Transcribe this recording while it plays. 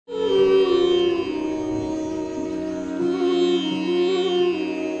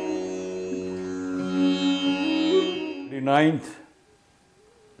Ninth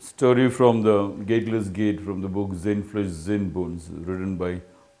story from the Gateless Gate from the book Zen Flesh, Zen Bones, written by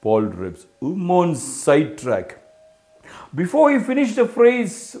Paul Rebs. Ummon's Sidetrack. Before he finished the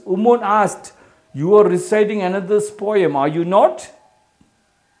phrase, Ummon asked, "You are reciting another's poem, are you not?"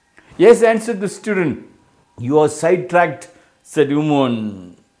 "Yes," answered the student. "You are sidetracked," said Ummon.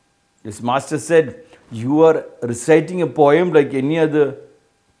 His master said, "You are reciting a poem like any other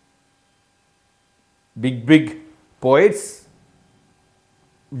big poets.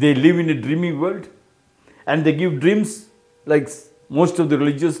 They live in a dreamy world and they give dreams like most of the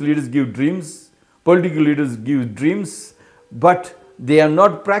religious leaders give dreams, political leaders give dreams, but they are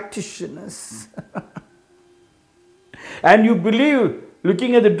not practitioners." And you believe,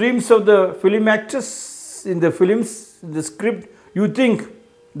 looking at the dreams of the film actors in the films, in the script, you think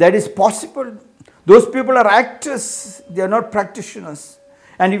that is possible. Those people are actors, they are not practitioners.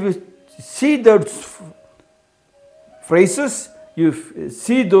 And if you see those phrases, you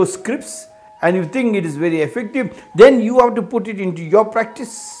see those scripts, and you think it is very effective, then you have to put it into your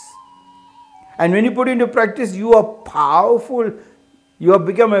practice. And when you put it into practice, you are powerful. You have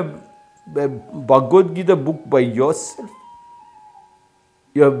become a Bhagavad Gita book by yourself.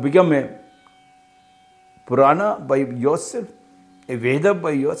 You have become a Purana by yourself, a Veda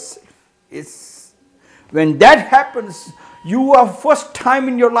by yourself. Yes. When that happens, you are first time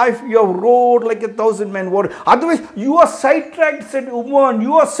in your life, you have roared like 1,000 men war. Otherwise, you are sidetracked, said Ummon.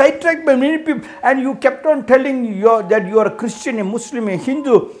 You are sidetracked by many people, and you kept on telling that you are a Christian, a Muslim, a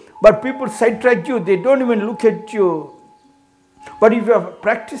Hindu, but people sidetrack you. They don't even look at you. But if you have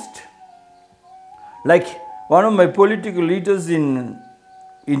practiced, like one of my political leaders in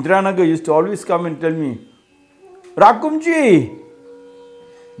Indiranagar used to always come and tell me, "Rakumjee,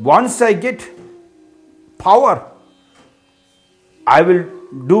 once I get power, I will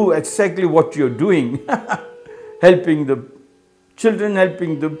do exactly what you're doing, helping the children,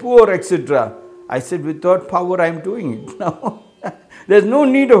 helping the poor, etc." I said, "Without power, I'm doing it now." There's no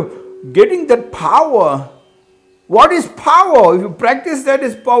need of getting that power. What is power? If you practice, that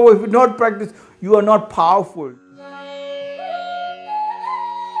is power. If you not practice, you are not powerful.